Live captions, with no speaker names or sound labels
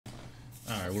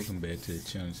Alright, welcome back to the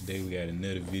channel. Today we got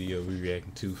another video we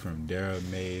reacting to from Darryl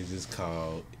Mays. It's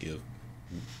called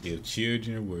If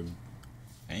Children Were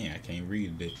I can't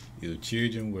read it. If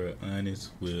Children Were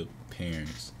Honest with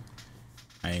Parents.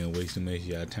 I ain't gonna waste too much of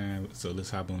y'all time, so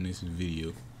let's hop on this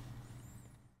video.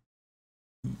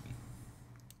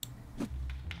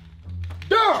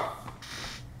 Darryl!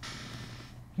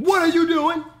 What are you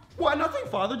doing? Why, nothing,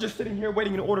 Father. Just sitting here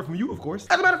waiting an order from you, of course.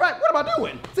 As a matter of fact, what am I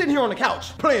doing? Sitting here on the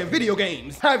couch, playing video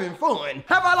games, having fun.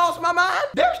 Have I lost my mind?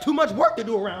 There's too much work to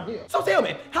do around here. So tell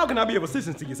me, how can I be of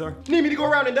assistance to you, sir? Need me to go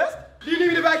around and dust? Do you need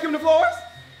me to vacuum the floors?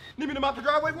 Need me to mop the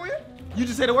driveway for you? You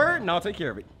just say the word, and I'll take care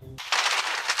of it.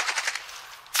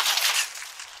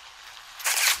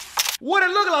 What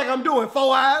it look like I'm doing,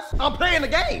 Four Eyes? I'm playing the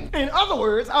game. In other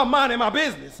words, I'm minding my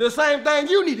business. The same thing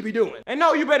you need to be doing. And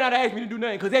no, you better not ask me to do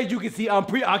nothing, because as you can see, I'm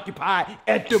preoccupied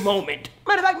at the moment.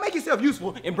 Matter of fact, make yourself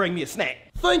useful and bring me a snack.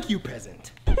 Thank you,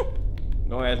 peasant.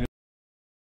 Don't ask me.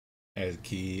 As a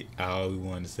kid, I always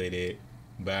wanted to say that,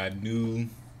 but I knew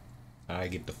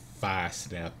I'd get the fire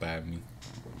slap out of me.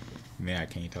 Man, I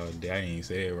can't talk today. I didn't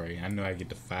say it right. I know I get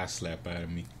the fire slap out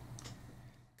of me.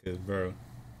 Cause bro,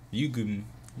 you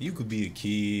could be a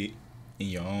kid in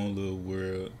your own little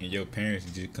world and your parents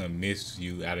just come mess with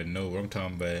you out of nowhere. I'm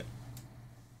talking about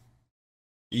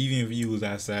even if you was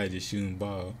outside just shooting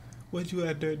ball, what you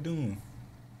out there doing?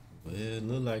 Well, it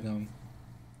look like I'm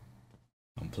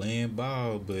playing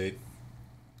ball, but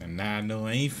now I know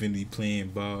I ain't finna be playing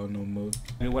ball no more.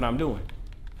 And what I'm doing.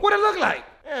 What it look like?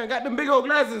 Man, got them big old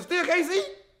glasses and still can't see?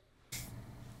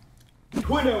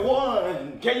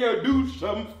 21, can you do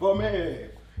something for me?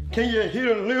 Can you hit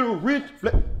a little rich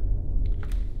flat?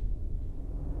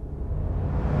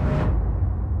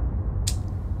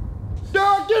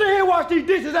 Dog, get in here and wash these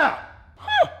dishes out.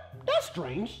 Huh, that's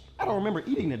strange. I don't remember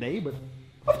eating today, but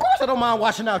of course I don't mind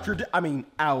washing out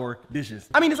our dishes.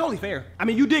 It's only fair.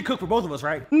 You did cook for both of us,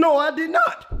 right? No, I did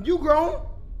not. You grown.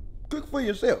 Cook for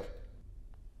yourself.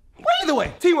 Well, either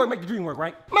way, teamwork make the dream work,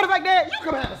 right? Matter of fact, Dad, you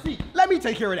come have a seat. Let me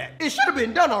take care of that. It should have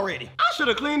been done already. I should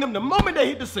have cleaned them the moment they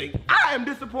hit the sink. I am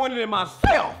disappointed in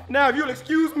myself. Now, if you'll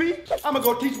excuse me, I'm gonna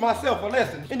go teach myself a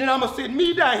lesson, and then I'm gonna sit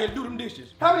me down here and do them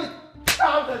dishes. How many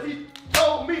times has he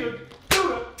told me to do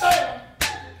the damn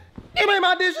dishes? It ain't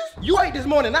my dishes. You ate this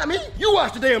morning, not me. You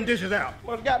wash the damn dishes out.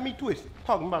 Must got me twisted.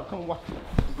 Talking about come wash.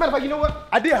 Matter of fact, you know what?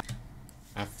 I did.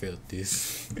 I felt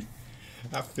this.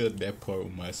 I felt that part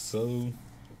with my soul.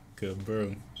 Cause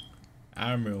bro,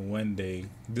 I remember one day,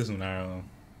 this when I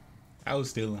was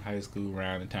still in high school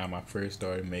around the time I first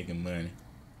started making money.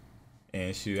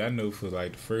 And shoot, I know for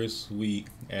like the first week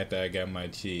after I got my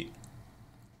check,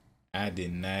 I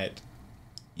did not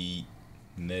eat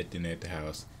nothing at the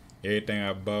house. Everything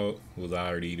I bought was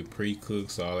already either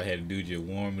pre-cooked, so all I had to do was just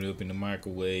warm it up in the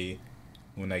microwave.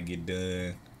 When I get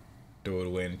done, throw it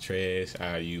away in the trash.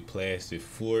 I use plastic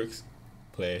forks,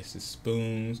 plastic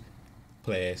spoons,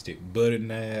 plastic butter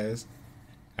knives.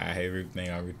 I have everything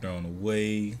already thrown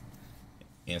away,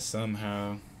 and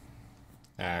somehow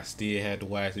I still had to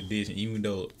wash the dishes, even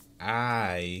though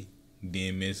I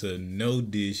didn't mess up no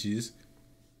dishes.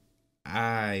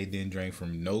 I didn't drink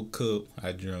from no cup.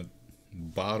 I drank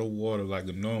bottled water like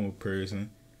a normal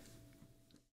person.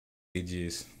 It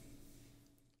just,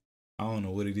 I don't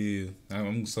know what it is.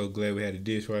 I'm so glad we had a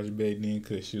dishwasher back then,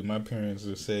 because shoot, my parents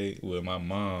would say, well,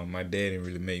 my dad didn't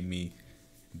really make me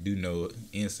do no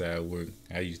inside work.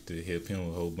 I used to help him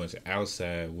with a whole bunch of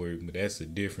outside work, but that's a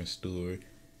different story.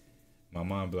 My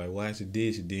mom be like, wash the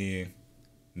dish. Then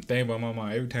the thing about my mom,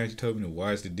 every time she told me to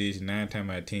wash the dish, 9 times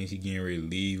out of 10 she getting ready to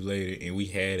leave later, and we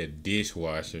had a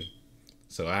dishwasher,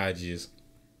 so I just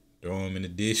throw them in the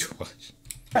dishwasher.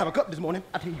 I have a cup this morning.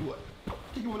 I tell you what.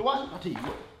 You want to wash it? I tell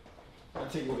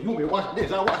you what. You want me to wash the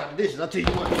dishes? I'll wash out the dishes. I tell you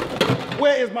what.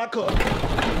 Where is my cup?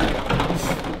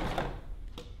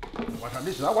 Wash out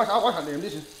dishes. I'll wash out damn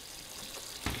dishes.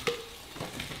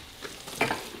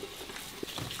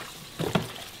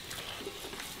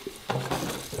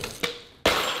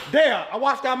 There, I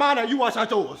washed out mine, now you wash out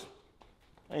yours.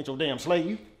 I ain't your damn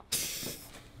slave.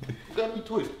 You got me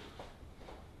twisted.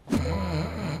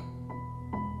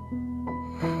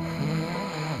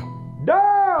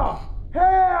 Darryl!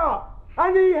 Help!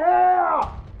 I need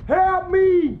help! Help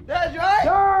me! Daddy, you alright?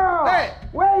 Darryl! Hey!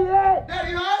 Where you at?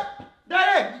 Daddy, you alright?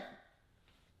 Daddy!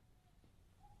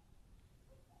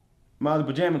 My other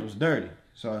pajamas was dirty,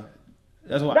 so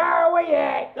that's why. Darryl, where you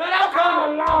at? Daddy, I'm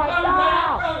coming! Lord,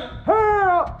 Darryl!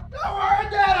 Help! Don't worry,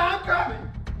 Daddy, I'm coming!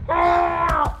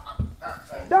 Help!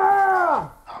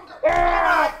 Darryl!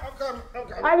 Help! I'm coming.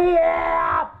 I need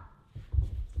help!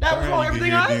 That was wrong,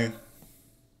 everything alright?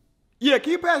 Yeah,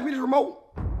 can you pass me this remote?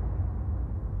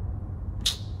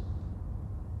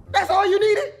 all you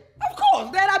needed? Of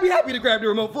course, Dad, I'd be happy to grab the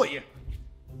remote for you.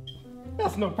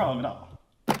 That's no problem at all.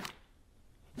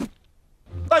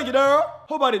 Thank you, Darryl.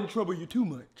 Hope I didn't trouble you too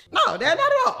much. No, Dad,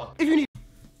 not at all. If you need...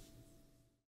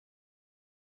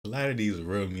 A lot of these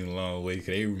rubbed me a long way because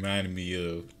they reminded me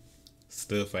of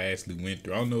stuff I actually went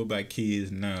through. I don't know about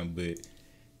kids now, but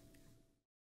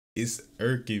it's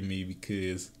irking me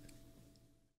because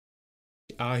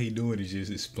all he doing is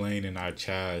just explaining our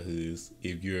childhoods.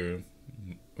 If you're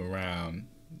around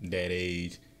that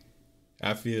age,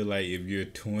 I feel like if you're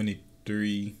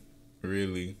 23,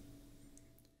 really,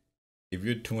 if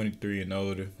you're 23 and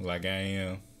older, like I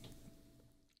am,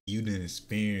 you done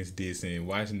experienced this, and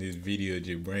watching this video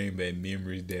just bring back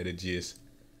memories that'll just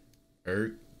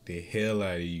irk the hell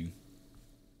out of you.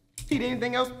 Need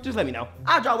anything else? Just let me know.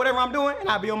 I'll drop whatever I'm doing and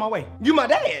I'll be on my way. You my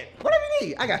dad. Whatever you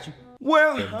need, I got you.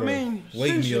 Well, But, bro, I mean,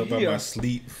 wake me up out here, my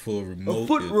sleep for a remote a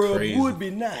foot is rub crazy. would be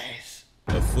nice.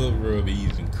 A foot rub is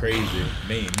even crazy.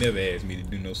 They ain't never asked me to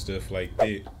do no stuff like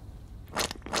that.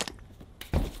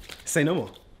 Say no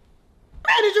more.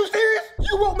 Man, is you serious?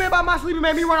 You woke me up out my sleep and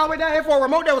made me run all the way down here for a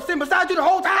remote that was sitting beside you the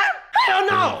whole time? Hell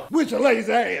no! With your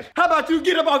lazy ass. How about you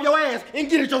get up off your ass and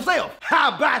get it yourself?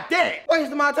 How about that?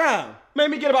 Wasting my time.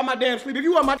 Made me get up out my damn sleep. If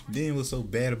you want my... Then what's so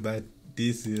bad about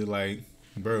this is like,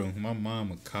 bro, my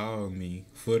mama called me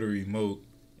for the remote,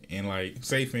 and like,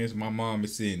 say for instance, my mom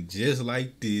is sitting just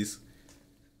like this,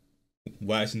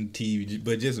 watching TV,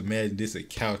 but just imagine this a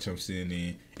couch I'm sitting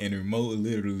in, and the remote would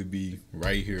literally be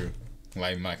right here,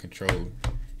 like my controller,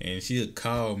 and she'll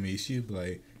call me, she'll be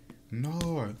like,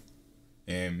 no,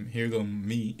 and here go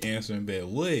me answering back,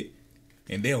 what?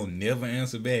 And they'll never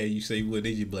answer back. You say what?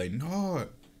 They just be like, no,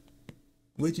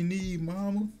 what you need,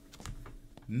 mama?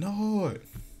 No.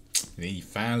 Then you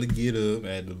finally get up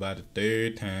at about the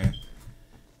third time.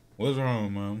 What's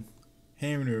wrong, mom?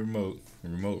 Hand me the remote. The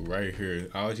remote right here.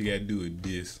 All you gotta do is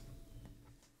this.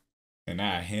 And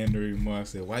I hand her the remote. I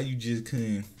said, why you just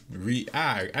couldn't read?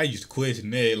 I used to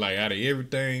question that, like, out of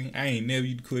everything. I ain't never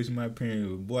used to question my parents,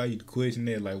 but boy, I used to question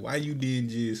that, like, why you didn't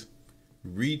just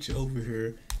reach over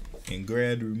here and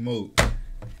grab the remote?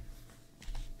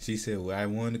 She said, well, I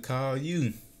wanted to call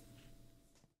you.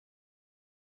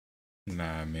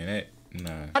 Nah, man,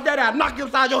 nah. I'll knock you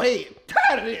upside your head.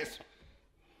 Tired of this.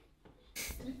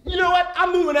 You know what?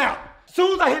 I'm moving out.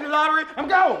 Soon as I hit the lottery, I'm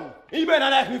gone. And you better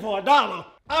not ask me for $1.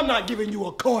 I'm not giving you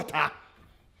a quarter. I'm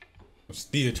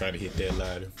still trying to hit that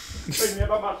ladder. Take me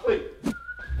about my sleep.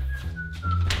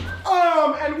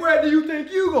 And where do you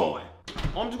think you going?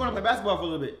 I'm just gonna play basketball for a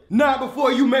little bit. Not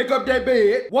before you make up that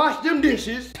bed, wash them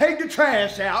dishes, take the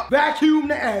trash out, vacuum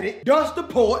the attic, dust the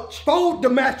porch, fold the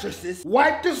mattresses,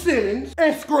 wipe the ceilings,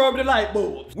 and scrub the light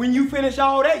bulbs. When you finish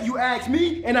all that, you ask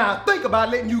me, and I'll think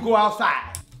about letting you go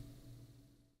outside.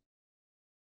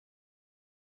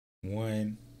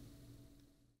 One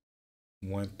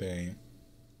thing.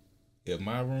 If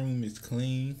my room is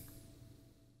clean,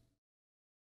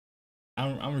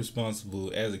 I'm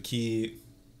responsible. As a kid,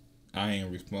 I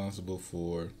ain't responsible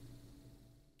for,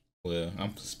 well,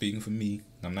 I'm speaking for me.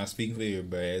 I'm not speaking for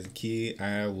everybody. As a kid,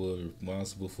 I was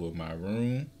responsible for my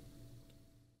room,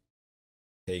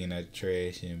 taking out the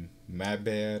trash in my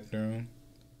bathroom,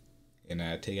 and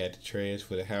I take out the trash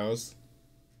for the house,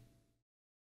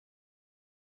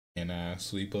 and I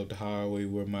sweep up the hallway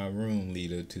where my room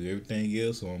lead up to. Everything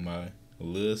else on my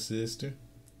little sister.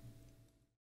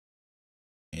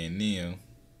 And then,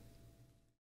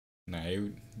 nah,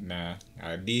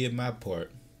 I did my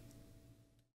part.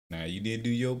 Now you didn't do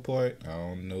your part. I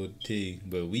don't know what to tell you,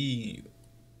 but we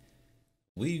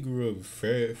grew up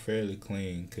fairly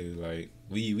clean, cause like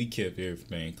we kept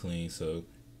everything clean. So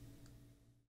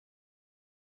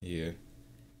yeah,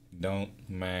 don't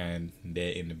mind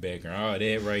that in the background. All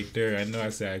that right there. I know I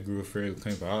said I grew up fairly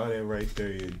clean, but all that right there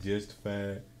is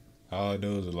justified. All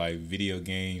those are like video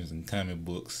games and comic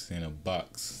books in a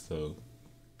box. So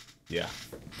yeah.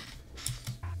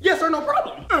 Yes, sir, no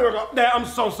problem. Dad, I'm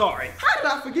so sorry. How did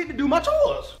I forget to do my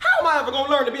chores? How am I ever gonna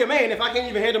learn to be a man if I can't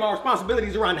even handle my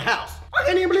responsibilities around the house? I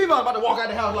can't even believe I was about to walk out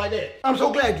the house like that. I'm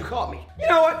so glad you caught me. You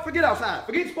know what? Forget outside.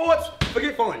 Forget sports.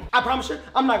 Forget fun. I promise you,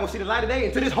 I'm not gonna see the light of day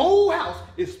until this whole house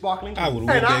is sparkling. I would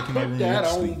went back in my room that and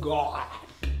on sleep. God.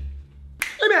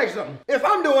 Let me ask you something. If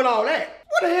I'm doing all that,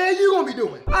 what the hell you gonna be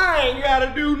doing? I ain't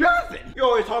gotta do nothing. You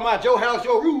always talking about your house,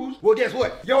 your rules. Well, guess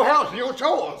what? Your house, your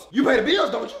chores. You pay the bills,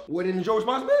 don't you? Well, then it's your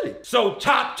responsibility. So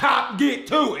chop, get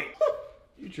to it.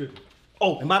 You tripping.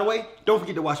 Oh, and by the way, don't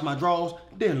forget to wash my drawers.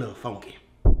 They're a little funky.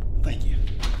 Thank you.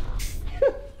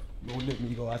 Don't let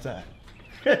me go outside.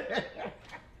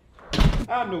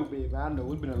 I know, baby, I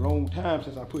know. It's been a long time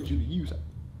since I put you to use.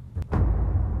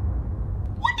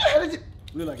 What the hell is it?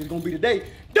 Look like it's gonna be the day.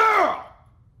 Darryl!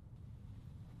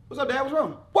 What's up, Dad? What's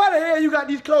wrong? Why the hell you got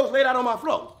these clothes laid out on my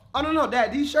floor? Oh, no,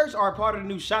 Dad. These shirts are part of the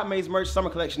new Shopmates merch summer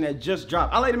collection that just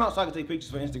dropped. I laid them out so I can take pictures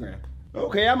for Instagram.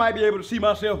 Okay, I might be able to see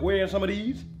myself wearing some of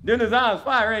these. Them designs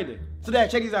fire, ain't they? So,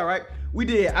 Dad, check these out, right? We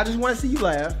did I Just Want to See You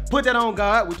Laugh, Put That On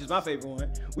God, which is my favorite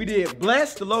one. We did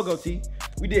Bless, the logo tee.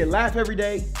 We did Laugh Every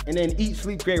Day, and then Eat,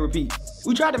 Sleep, Create, Repeat.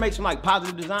 We tried to make some like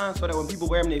positive designs so that when people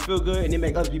wear them, they feel good, and they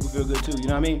make other people feel good too, you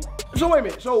know what I mean? So wait a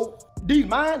minute, so these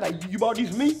mine? Like you bought these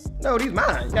for me? No, these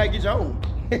mine. You gotta get your own.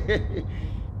 Pick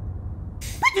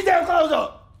these damn clothes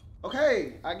up.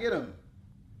 Okay, I get them.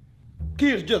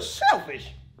 Kid's just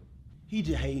selfish. He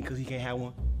just hating because he can't have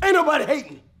one. Ain't nobody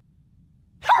hating.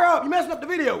 Hurry up, you messing up the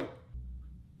video.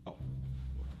 Oh,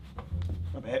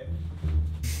 my bad.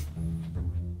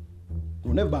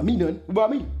 Don't never buy me nothing. What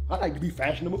about me? I like to be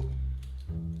fashionable.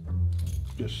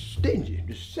 Just stingy,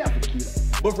 just selfish kid.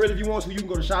 But for if you want to, you can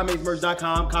go to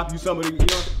ShopMatesMerch.com, copy you some of these, you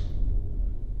know?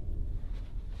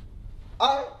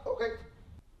 All right, okay.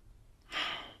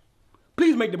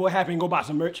 Please make the boy happy and go buy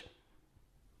some merch.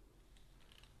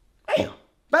 Damn,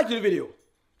 back to the video.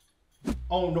 I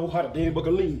don't know how to damn book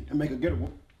a lean and make a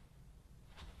gettable.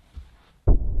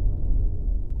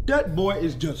 That boy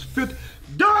is just filthy.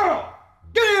 Darryl!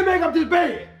 Get in and make up this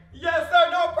bed! Yes,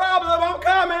 sir, no problem, I'm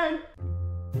coming!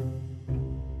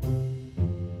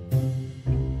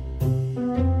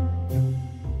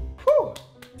 Whew.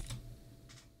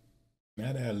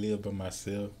 Now that I live by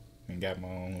myself and got my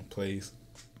own place,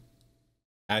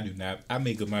 I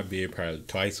make up my bed probably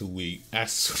twice a week. I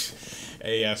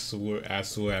swear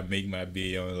I make my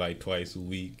bed only like twice a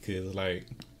week, cause like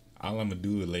all I'm gonna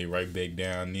do is lay right back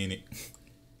down in it,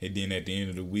 and then at the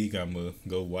end of the week I'm gonna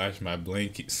go wash my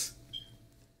blankets.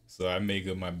 So I make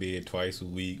up my bed twice a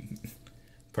week,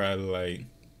 probably like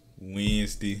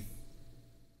Wednesday,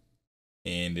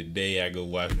 and the day I go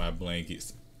wash my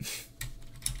blankets.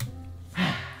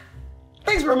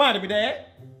 Thanks for reminding me, Dad.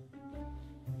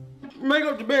 Make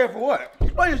up the bed for what?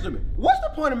 Explain this to me. What's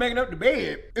the point of making up the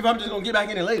bed if I'm just gonna get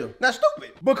back in it later? That's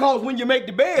stupid. Because when you make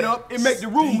the bed up, it makes the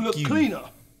room look cleaner.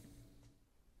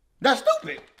 That's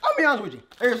stupid. I'll be honest with you.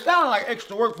 It sounds like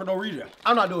extra work for no reason.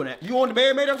 I'm not doing that. You want the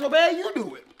bed made up so bad, you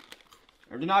do it.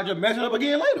 And then I'll just mess it up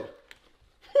again later.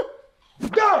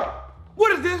 Darryl,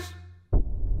 what is this?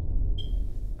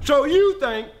 So you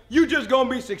think you just gonna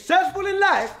be successful in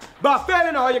life by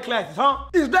failing all your classes, huh?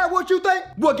 Is that what you think?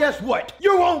 Well, guess what?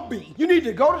 You won't be. You need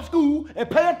to go to school and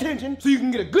pay attention so you can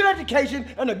get a good education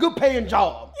and a good paying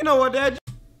job. You know what, Dad?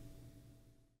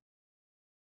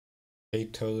 They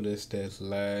told us that's a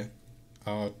lie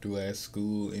all throughout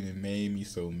school, and it made me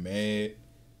so mad.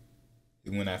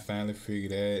 When I finally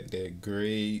figured out that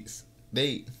grades,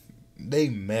 they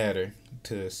matter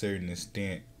to a certain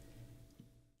extent.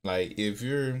 Like if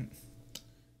your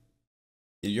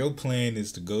plan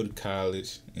is to go to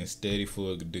college and study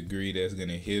for a degree that's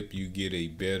gonna help you get a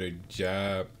better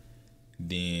job,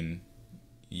 then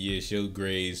yes, your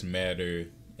grades matter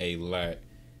a lot.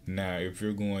 Now, if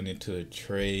you're going into a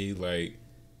trade like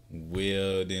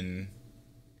welding,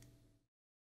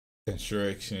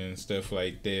 construction, stuff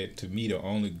like that, to me, the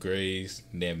only grades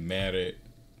that mattered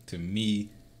to me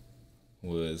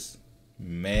was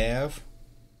math,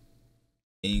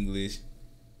 English,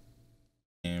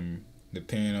 and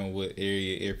depending on what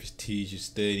area expertise you're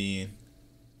studying,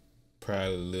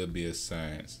 probably a little bit of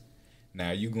science.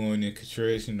 Now, you going in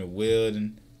construction or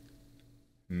welding,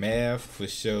 math for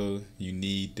sure, you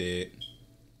need that,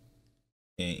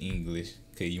 and English,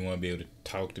 because you want to be able to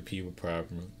talk to people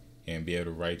properly and be able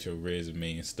to write your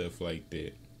resume and stuff like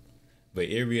that. But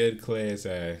every other class,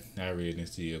 I really didn't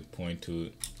see a point to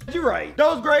it. You're right.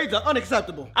 Those grades are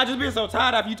unacceptable. I just been so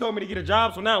tired after you told me to get a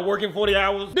job, so now I'm working 40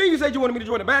 hours. Then you said you wanted me to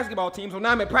join the basketball team, so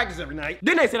now I'm at practice every night.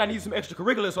 Then they said I needed some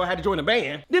extracurriculars, so I had to join the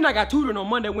band. Then I got tutoring on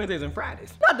Monday, Wednesdays, and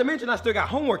Fridays. Not to mention I still got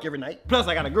homework every night. Plus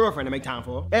I got a girlfriend to make time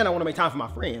for, and I want to make time for my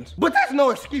friends. But that's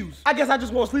no excuse. I guess I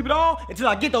just won't sleep at all until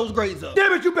I get those grades up.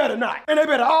 Damn it, you better not. And they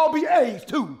better all be A's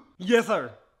too. Yes,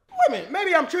 sir. Wait a minute,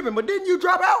 maybe I'm tripping, but didn't you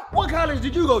drop out? What college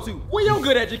did you go to? Where your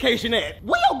good education at?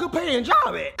 Where your good paying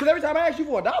job at? Cause every time I ask you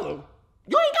for $1,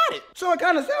 you ain't got it. So it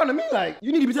kind of sounded to me like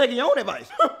you need to be taking your own advice.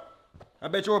 I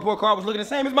bet your report card was looking the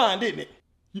same as mine, didn't it?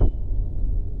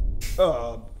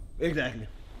 Exactly.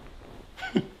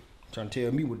 Trying to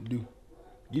tell me what to do.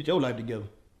 Get your life together.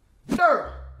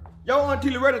 Sir, your auntie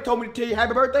Loretta told me to tell you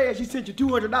happy birthday and she sent you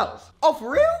 $200. Oh,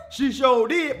 for real? She sure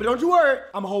did, but don't you worry.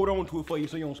 I'ma hold on to it for you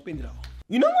so you don't spend it all.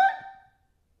 You know what?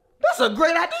 That's a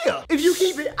great idea. If you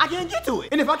keep it, I can't get to it.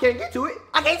 And if I can't get to it,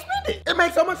 I can't spend it. It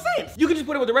makes so much sense. You can just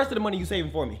put it with the rest of the money you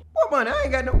saving for me. What money? I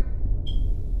ain't got no...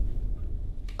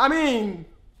 I mean,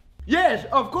 Yes,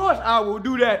 of course I will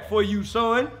do that for you,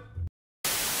 son.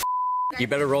 You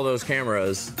better roll those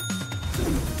cameras.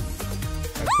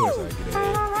 Of course I get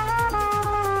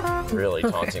it. Really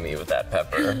taunting me with that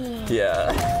pepper.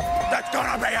 Yeah. That's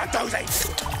gonna be a doozy.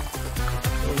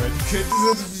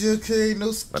 Okay,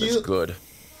 no skill. That is good.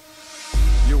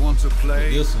 You want to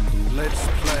play? This one, dude. Let's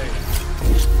play.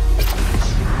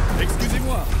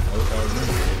 Excusez-moi.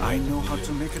 I know how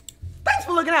to make it. Thanks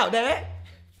for looking out, Dad.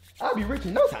 I'll be rich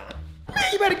in no time. Man,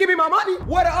 you better give me my money.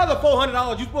 What the other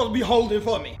 $400 you supposed to be holding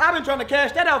for me? I've been trying to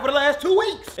cash that out for the last 2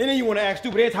 weeks. And then you want to act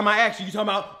stupid every time I ask you, you talking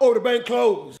about, oh, the bank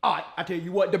closed. All right, I tell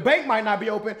you what, the bank might not be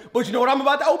open, but you know what I'm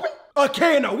about to open? A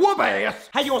can of whoop ass.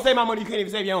 How you gonna save my money you can't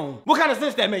even save your own? What kind of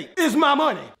sense that make? It's my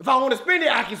money. If I want to spend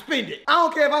it, I can spend it. I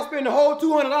don't care if I spend the whole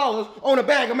 $200 on a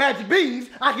bag of magic beans.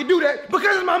 I can do that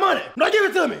because it's my money. Now give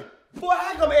it to me. Boy,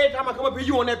 how come every time I come up here,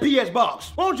 you on that PS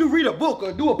box? Why don't you read a book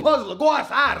or do a puzzle or go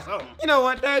outside or something? You know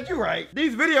what, Dad, you're right.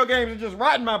 These video games are just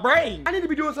rotting my brain. I need to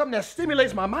be doing something that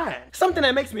stimulates my mind. Something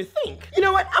that makes me think. You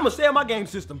know what? I'm gonna sell my game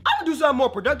system. I'm gonna do something more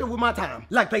productive with my time.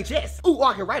 Like play chess. Ooh, or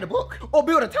I can write a book. Or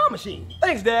build a time machine.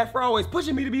 Thanks, Dad, for always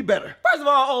pushing me to be better. First of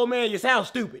all, old man, you sound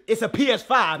stupid. It's a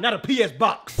PS5, not a PS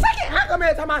box. Second, how come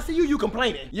every time I see you, you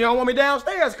complaining? You don't want me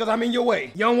downstairs because I'm in your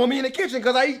way. You don't want me in the kitchen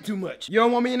because I eat too much. You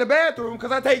don't want me in the bathroom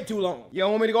because I take too long. You don't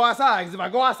want me to go outside, because if I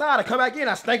go outside, I come back in,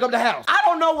 I stink up the house. I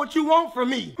don't know what you want from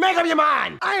me. Make up your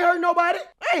mind. I ain't hurt nobody.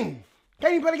 Can't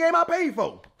even play the game I paid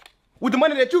for. With the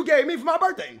money that you gave me for my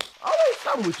birthday. Always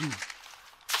something with you.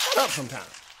 Shut up sometimes.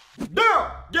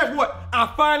 Darryl, guess what?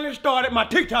 I finally started my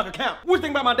TikTok account. What you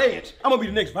think about my dance? I'm gonna be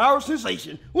the next viral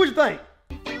sensation. What you think?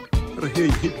 How the hell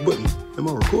you hit the button? Am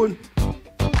I recording?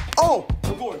 Oh,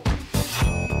 recording.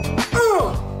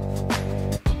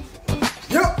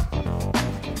 Yep.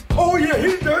 Oh yeah,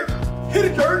 hit it dirt. Hit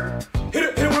it dirt. Hit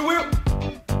it with a whip.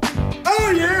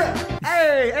 Oh yeah.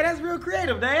 Hey, that's real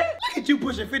creative, Dad. Look at you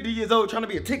pushing 50 years old trying to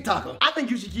be a TikToker. I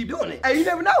think you should keep doing it. Hey, you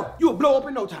never know. You'll blow up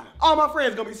in no time. All my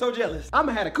friends gonna be so jealous.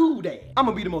 I'ma have a cool day. I'm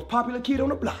gonna be the most popular kid on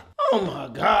the block. Oh my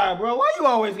God, bro. Why you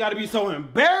always gotta be so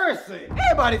embarrassing?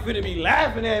 Everybody finna be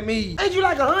laughing at me. Ain't you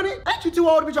like 100? Ain't you too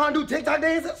old to be trying to do TikTok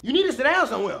dances? You need to sit down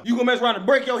somewhere. You gonna mess around and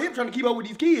break your hip trying to keep up with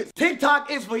these kids. TikTok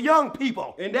is for young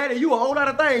people. And Daddy, you a whole lot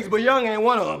of things, but young ain't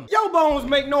one of them. Your bones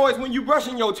make noise when you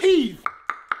brushing your teeth.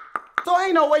 So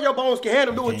ain't no way your bones can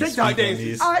handle doing TikTok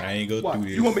dances. Right. I ain't go through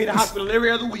this. You gonna be in the hospital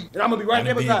every other week, and I'm gonna be right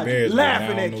there beside you,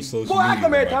 laughing at you. Boy, how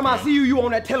come every time I see you, you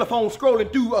on that telephone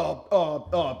scrolling through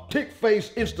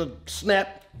TikFace, Insta,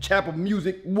 Snap, Chapel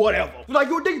Music, whatever. It's like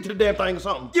you're addicted to the damn thing or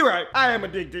something. You're right, I am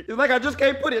addicted. It's like I just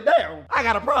can't put it down. I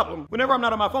got a problem. Whenever I'm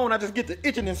not on my phone, I just get to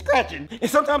itching and scratching. And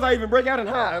sometimes I even break out in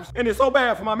hives, and it's so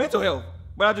bad for my mental health.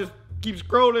 But I just keep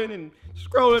scrolling and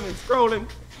scrolling and scrolling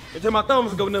until my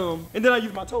thumbs go numb, and then I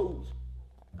use my toes.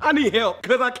 I need help,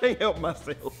 because I can't help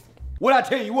myself. Well, I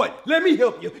tell you what, let me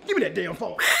help you. Give me that damn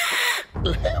phone.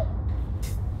 The hell?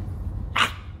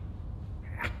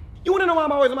 You wanna know why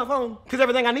I'm always on my phone? Because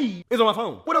everything I need is on my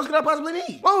phone. What else could I possibly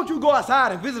need? Why don't you go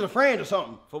outside and visit a friend or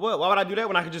something? For what? Why would I do that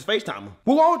when I could just FaceTime them?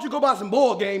 Well, why don't you go buy some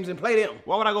board games and play them?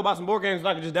 Why would I go buy some board games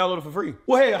when I could just download it for free?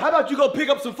 Well, hell, how about you go pick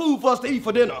up some food for us to eat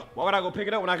for dinner? Why would I go pick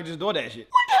it up when I could just do that shit?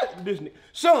 What the hell?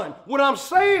 Son, what I'm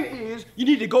saying is you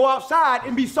need to go outside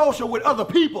and be social with other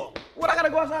people. What I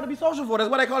gotta go outside to be social for? That's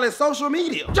what they call it, social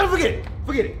media. Just forget it.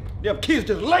 Forget it. Them kids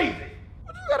just lazy.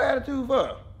 What you got an attitude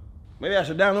for? Maybe I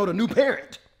should download a new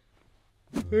parent.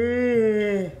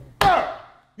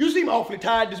 You seem awfully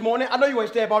tired this morning. I know you ain't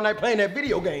stayed up all night playing that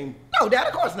video game. No, Dad,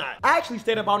 of course not. I actually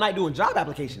stayed up all night doing job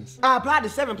applications. I applied to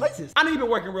 7 places. I know you've been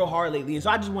working real hard lately, and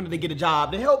so I just wanted to get a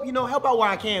job to help, help out where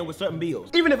I can with certain bills.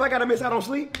 Even if I gotta miss out on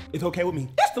sleep, it's okay with me.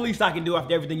 That's the least I can do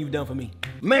after everything you've done for me.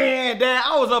 Man, Dad,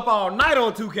 I was up all night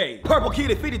on 2K. Purple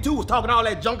Kid at 52 was talking all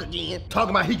that junk again,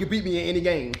 talking about he could beat me in any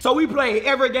game. So we played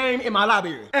every game in my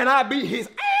library, and I beat his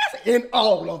ass in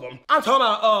all of them. I'm talking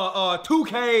about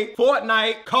 2K,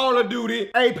 Fortnite, Call of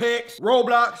Duty, Apex,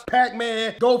 Roblox,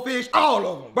 Pac-Man, Go Fish, all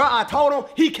of them. Bro, I told him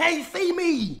he can't see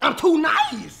me. I'm too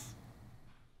nice.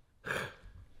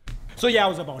 So yeah, I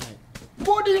was up all night.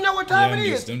 Boy, do you know what time it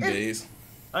is? Them days.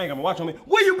 I ain't gonna watch on me.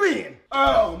 Where you been?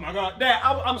 Oh my God, Dad,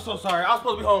 I'm so sorry. I was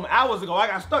supposed to be home hours ago. I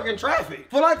got stuck in traffic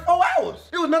for like 4 hours.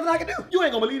 There was nothing I could do. You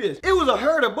ain't gonna believe this. It was a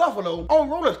herd of buffalo on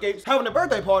roller skates having a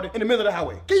birthday party in the middle of the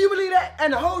highway. Can you believe that?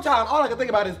 And the whole time, all I could think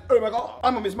about is, oh my God,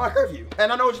 I'm gonna miss my curfew.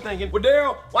 And I know what you're thinking. Well,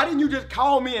 Darryl, why didn't you just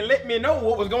call me and let me know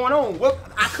what was going on? Well,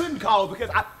 I couldn't call because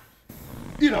I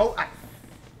ain't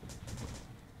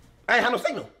have no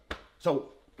signal. So,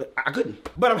 I couldn't,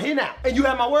 but I'm here now. And you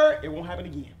have my word, it won't happen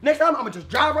again. Next time, I'm gonna just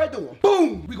drive right through them.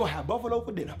 Boom! We gonna have buffalo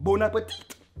for dinner. Bon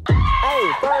appetit.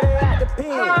 Hey, throw it at the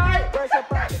pin. All right. That's my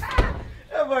crazy.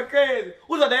 Vibez.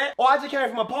 What's up, Dad? Oh, I just came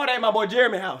from a party at my boy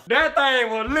Jeremy's house. That thing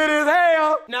was lit as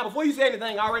hell. Now, before you say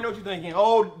anything, I already know what you're thinking.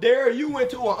 Oh, Darryl, you went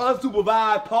to an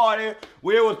unsupervised party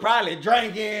where it was probably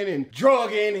drinking and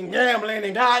drugging and gambling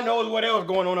and God knows what else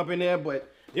going on up in there,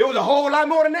 but it was a whole lot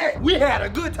more than that. We had a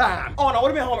good time. Oh, no, I would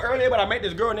have been home earlier, but I met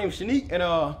this girl named Shanique, and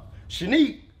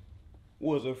Shanique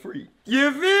was a freak.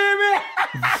 You feel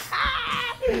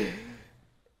me?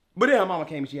 But then her mama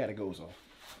came and she had to go, so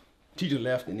she just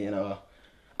left, and then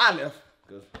I left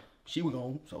because she was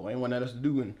gone, so ain't want nothing else to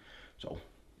do, and so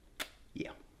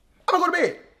yeah. I'm gonna go to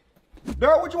bed.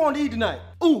 Darryl, what you want to eat tonight?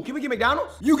 Ooh, can we get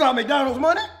McDonald's? You got McDonald's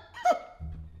money?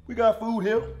 We got food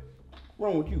here. What's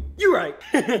wrong with you? You right.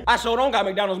 I sure don't got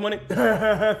McDonald's money.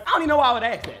 I don't even know why I would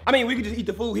ask that. I mean, we could just eat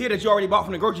the food here that you already bought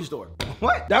from the grocery store.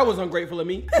 What? That was ungrateful of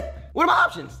me. What are my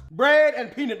options? Bread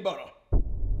and peanut butter.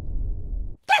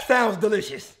 That sounds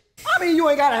delicious. I mean, you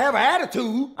ain't gotta have an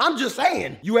attitude. I'm just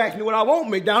saying. You ask me what I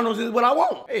want, McDonald's is what I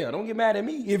want. Hell, don't get mad at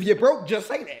me. If you're broke, just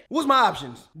say that. What's my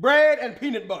options? Bread and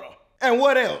peanut butter. And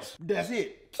what else? That's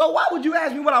it. So why would you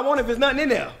ask me what I want if there's nothing in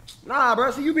there? Nah,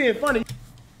 bro, see, you being funny.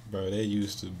 Bro, that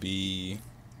used to be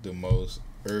the most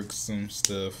irksome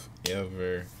stuff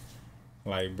ever.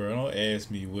 Like, bro, don't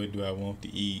ask me what do I want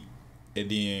to eat.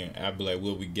 And then I be like,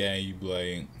 what we got? And you be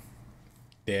like,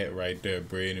 that right there,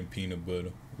 bread and peanut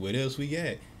butter. What else we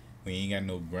got? We ain't got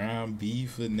no ground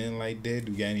beef or nothing like that.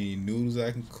 Do we got any noodles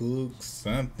I can cook?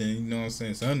 Something, you know what I'm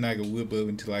saying? Something I can whip up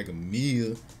into like a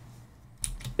meal.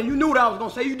 You knew what I was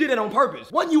gonna say. You did it on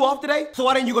purpose. Wasn't you off today? So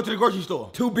why didn't you go to the grocery store?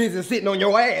 Too busy sitting on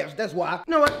your ass. That's why.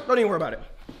 You know what? Don't even worry about it.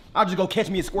 I'll just go catch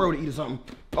me a squirrel to eat or something.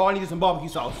 Oh, I need some barbecue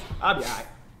sauce. I'll be all right.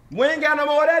 We ain't got no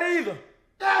more of that either.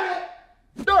 Damn it!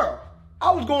 Darryl,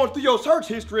 I was going through your search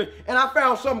history and I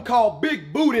found something called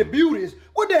Big Booty Beauties.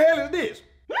 What the hell is this?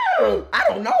 I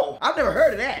don't know. I've never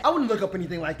heard of that. I wouldn't look up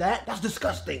anything like that. That's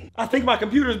disgusting. I think my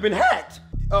computer's been hacked.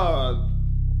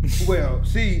 Well,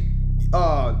 see,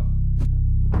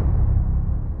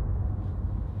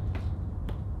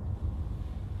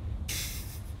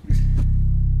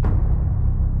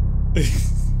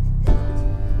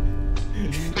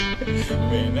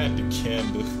 Man, not the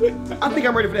candle. I think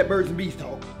I'm ready for that birds and bees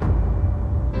talk.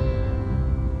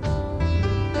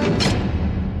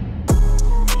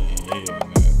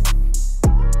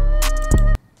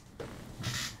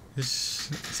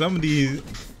 Some of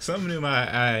them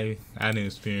I didn't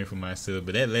experience for myself,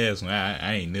 but that last one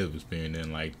I ain't never experienced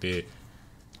nothing like that.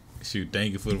 Shoot,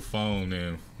 thank you for the phone,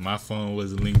 and my phone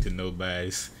wasn't linked to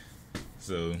nobody's.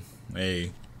 So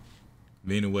hey,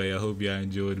 but anyway, I hope y'all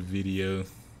enjoyed the video.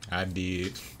 I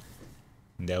did.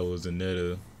 That was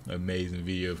another amazing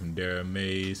video from Darryl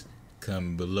Mays.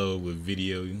 Comment below with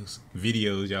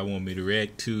videos y'all want me to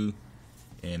react to,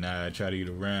 and I try to get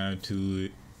around to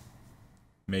it.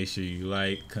 Make sure you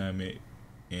like, comment,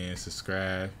 and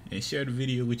subscribe, and share the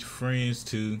video with your friends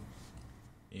too.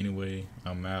 Anyway,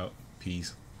 I'm out.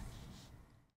 Peace.